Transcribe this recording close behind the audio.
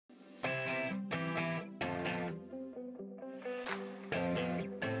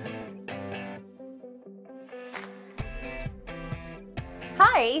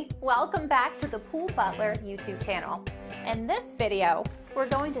Hi, welcome back to the Pool Butler YouTube channel. In this video, we're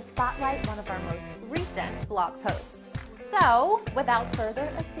going to spotlight one of our most recent blog posts. So, without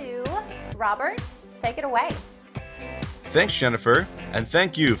further ado, Robert, take it away. Thanks, Jennifer, and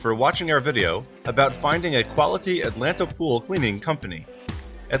thank you for watching our video about finding a quality Atlanta pool cleaning company.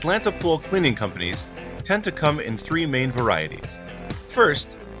 Atlanta pool cleaning companies tend to come in three main varieties.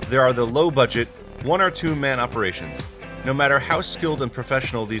 First, there are the low-budget, one or two man operations. No matter how skilled and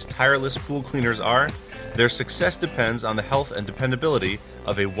professional these tireless pool cleaners are, their success depends on the health and dependability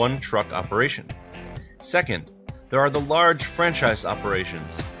of a one-truck operation. Second, there are the large franchise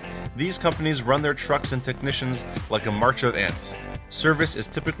operations. These companies run their trucks and technicians like a march of ants. Service is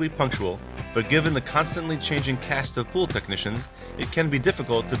typically punctual, but given the constantly changing cast of pool technicians, it can be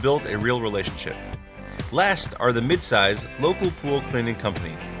difficult to build a real relationship. Last are the mid-size, local pool cleaning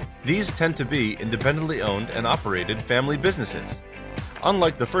companies. These tend to be independently owned and operated family businesses.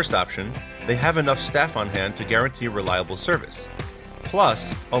 Unlike the first option, they have enough staff on hand to guarantee reliable service.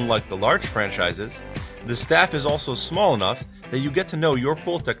 Plus, unlike the large franchises, the staff is also small enough that you get to know your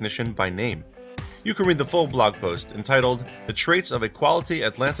pool technician by name. You can read the full blog post entitled "The Traits of a Quality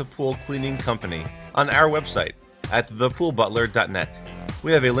Atlanta Pool Cleaning Company" on our website at thepoolbutler.net.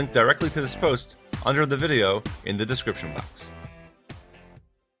 We have a link directly to this post under the video in the description box.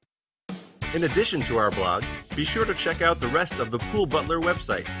 In addition to our blog, be sure to check out the rest of the Pool Butler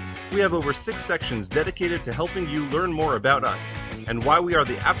website. We have over 6 sections dedicated to helping you learn more about us and why we are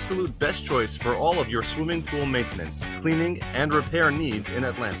the absolute best choice for all of your swimming pool maintenance, cleaning, and repair needs in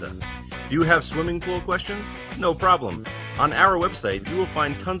Atlanta. Do you have swimming pool questions? No problem. On our website, you will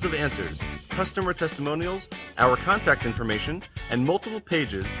find tons of answers, customer testimonials, our contact information, and multiple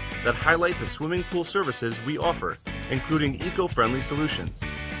pages that highlight the swimming pool services we offer, including eco-friendly solutions.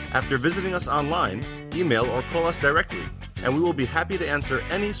 After visiting us online, email or call us directly, and we will be happy to answer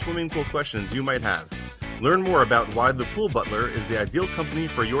any swimming pool questions you might have. Learn more about why the Pool Butler is the ideal company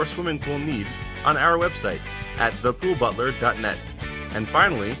for your swimming pool needs on our website at thepoolbutler.net. And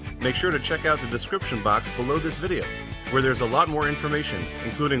finally, make sure to check out the description box below this video, where there's a lot more information,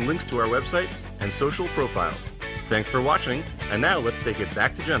 including links to our website and social profiles. Thanks for watching, and now let's take it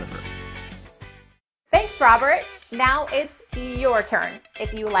back to Jennifer. Thanks, Robert. Now it's your turn.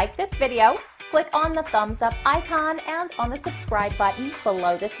 If you like this video, click on the thumbs up icon and on the subscribe button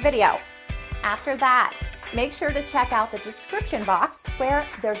below this video. After that, make sure to check out the description box where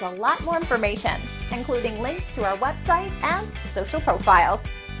there's a lot more information, including links to our website and social profiles.